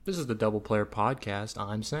This is the Double Player Podcast.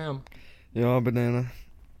 I'm Sam. Yo, banana.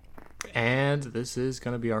 And this is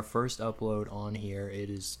going to be our first upload on here. It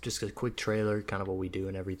is just a quick trailer, kind of what we do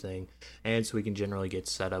and everything. And so we can generally get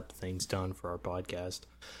set up things done for our podcast.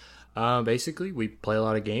 Basically, we play a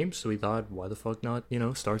lot of games, so we thought, why the fuck not,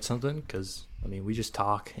 start something? Because, we just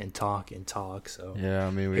talk and talk and talk. So Yeah,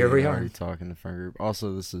 we here we already are. talking to friend group.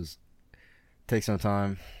 Also, take some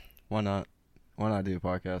time. Why not? Why not do a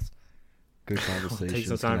podcast? Good conversation. Take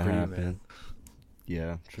some time for you, man.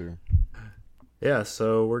 Yeah, sure. Yeah,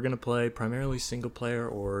 so we're going to play primarily single player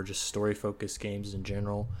or just story focused games in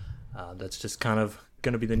general. That's just kind of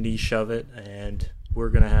going to be the niche of it. And we're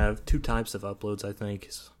going to have two types of uploads, I think,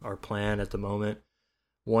 is our plan at the moment.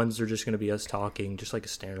 Ones are just going to be us talking, just like a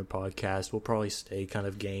standard podcast. We'll probably stay kind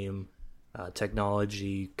of game,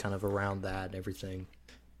 technology, kind of around that and everything.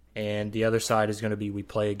 And the other side is going to be we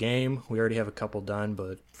play a game. We already have a couple done,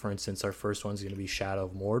 but for instance, our first one's going to be Shadow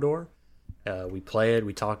of Mordor. We play it,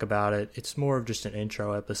 we talk about it. It's more of just an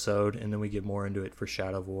intro episode, and then we get more into it for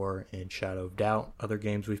Shadow of War and Shadow of Doubt, other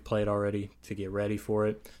games we've played already to get ready for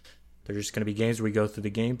it. They're just going to be games where we go through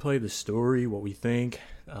the gameplay, the story, what we think.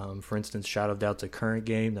 For instance, Shadow of Doubt's a current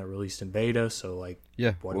game that released in beta, so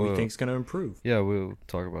what do we think's going to improve? Yeah, we'll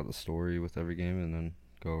talk about the story with every game and then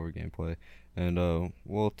go over gameplay. And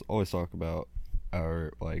we'll always talk about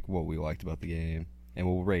our what we liked about the game, and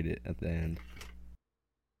we'll rate it at the end.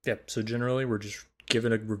 Yep, so generally we're just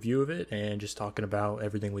giving a review of it and just talking about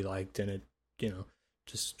everything we liked in it,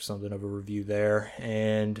 just something of a review there.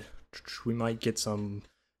 And we might get some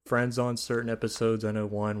friends on certain episodes. I know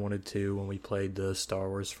one wanted to when we played the Star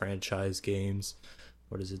Wars franchise games.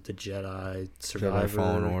 What is it, the Jedi Survivor? Jedi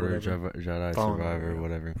Fallen Order, Jedi Survivor,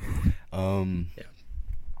 whatever.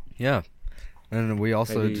 Yeah. And we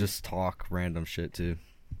also just talk random shit too.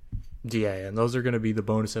 Yeah, and those are going to be the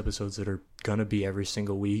bonus episodes that are going to be every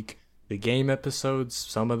single week. The game episodes,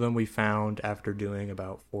 some of them we found after doing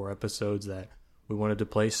about 4 episodes that we wanted to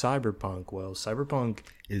play Cyberpunk. Well, Cyberpunk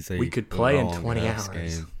we could play in 20 hours.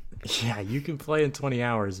 Game. Yeah, you can play in 20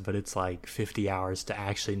 hours, but it's like 50 hours to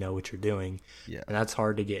actually know what you're doing. Yeah. And that's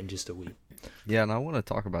hard to get in just a week. Yeah, and I want to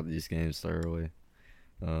talk about these games thoroughly.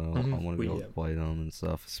 I want to be able to play them and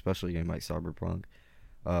stuff, especially a game like Cyberpunk.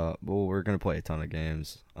 Well, we're going to play a ton of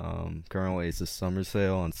games. Currently, it's a summer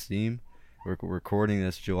sale on Steam. We're recording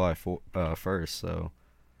this July 1st, so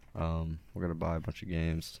we're going to buy a bunch of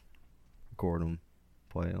games, record them,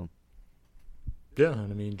 play them. Yeah,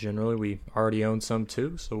 and generally we already own some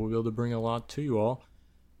too, so we'll be able to bring a lot to you all.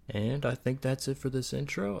 And I think that's it for this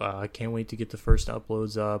intro. I can't wait to get the first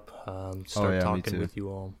uploads up, start talking with you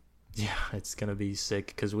all. Yeah, it's going to be sick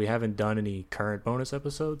because we haven't done any current bonus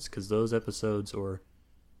episodes because those episodes or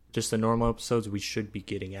just the normal episodes we should be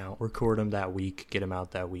getting out. Record them that week, get them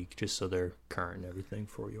out that week just so they're current and everything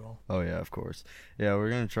for you all. Oh, yeah, of course. Yeah, we're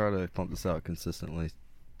going to try to pump this out consistently.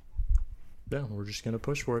 Yeah, we're just going to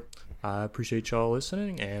push for it. I appreciate y'all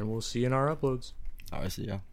listening, and we'll see you in our uploads. All right, see ya.